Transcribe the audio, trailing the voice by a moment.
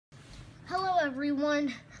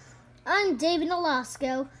everyone, I'm David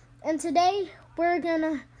Nolasco, and today I'm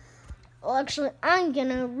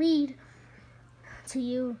gonna read to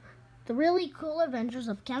you the really cool adventures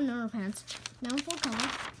of Captain Underpants, now in full color.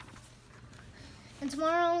 And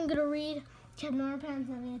tomorrow I'm gonna read Captain Underpants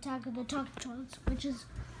and the Attack of the Talking Toilets, which is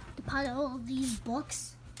the title of these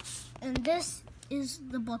books. And this is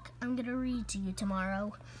the book I'm gonna read to you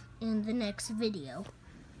tomorrow in the next video.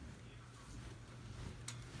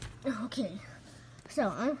 Okay,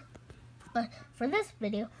 but for this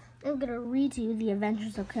video, I'm gonna read to you the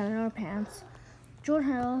Adventures of Captain Underpants. George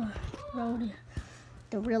Harrell wrote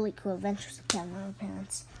the really cool Adventures of Captain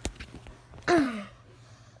Underpants.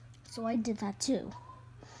 So I did that too.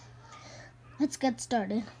 Let's get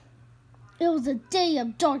started. It was a day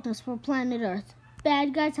of darkness for planet Earth.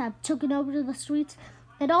 Bad guys had taken over to the streets,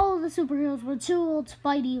 and all of the superheroes were too old to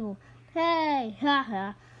fight evil. Hey,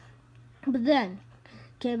 haha. But then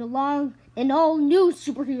came along an all-new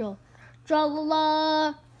superhero.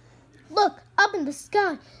 Tra-la-la! Look, up in the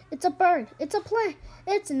sky. It's a bird. It's a plane.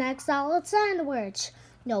 It's an exiled sandwich.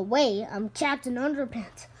 No way, I'm Captain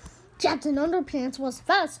Underpants. Captain Underpants was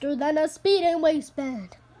faster than a speeding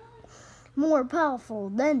waistband, more powerful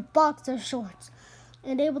than boxer shorts,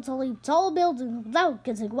 and able to leap tall buildings without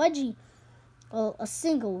getting wedgie. Well, a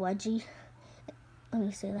single wedgie. Let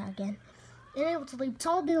me say that again. And able to leap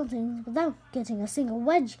tall buildings without getting a single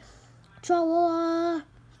wedge. Tra-la-la!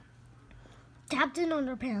 Captain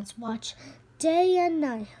Underpants watched day and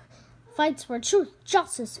night. Fights for truth,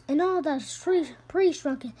 justice, and all that is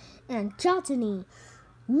pre-shrunken and cottony.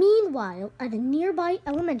 Meanwhile, at a nearby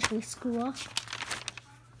elementary school...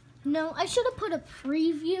 No, I should have put a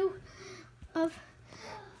preview of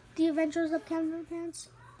the Adventures of Captain Underpants,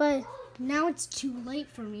 but now it's too late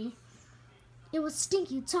for me. It was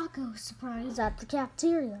Stinky Taco surprise at the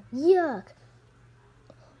cafeteria. Yuck.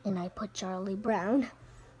 And I put Charlie Brown.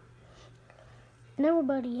 And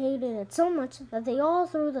everybody hated it so much that they all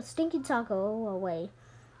threw the Stinky Taco away.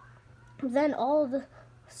 Then all of the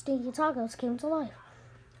Stinky Tacos came to life.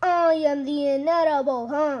 I am the inedible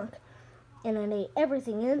hunk. And I ate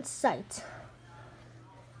everything in sight.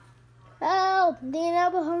 Help! The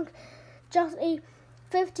inedible hunk just ate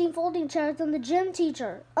 15 folding chairs and the gym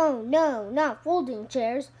teacher. Oh no, not folding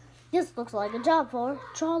chairs. This looks like a job for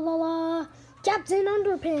tra-la-la. Captain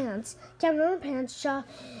Underpants. Captain Underpants shot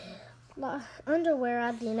underwear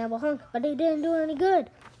at the inedible hunk, but it didn't do any good.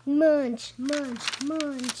 Munch, munch,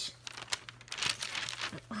 munch.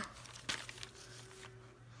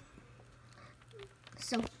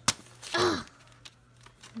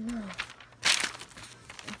 No.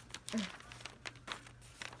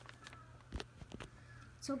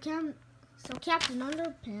 So Captain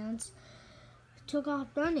Underpants took off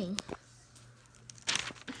running.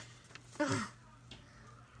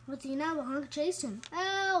 But the inedible hunk chased him.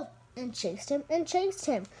 Help! And chased him and chased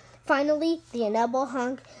him. Finally, the inedible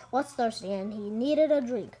hunk was thirsty and he needed a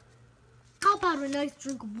drink. How about a nice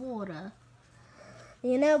drink of water?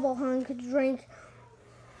 The inedible hunk took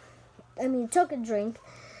a drink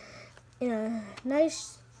in a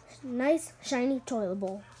nice shiny toilet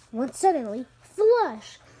bowl. When suddenly,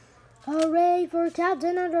 flush! Hooray for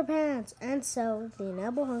Captain Underpants! And so the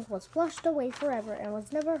inedible hunk was flushed away forever and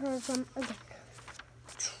was never heard from again.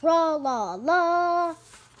 Tra-la-la!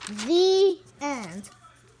 The end.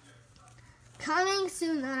 Coming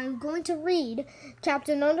soon, I'm going to read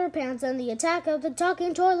Captain Underpants and the Attack of the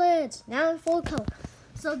Talking Toilets, now in full color.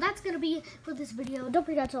 So that's going to be it for this video. Don't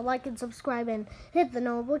forget to like and subscribe and hit the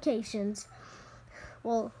notifications.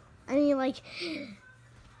 Well,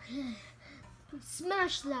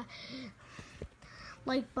 smash that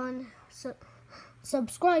like button,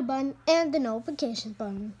 subscribe button, and the notification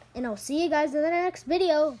button. And I'll see you guys in the next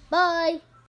video. Bye!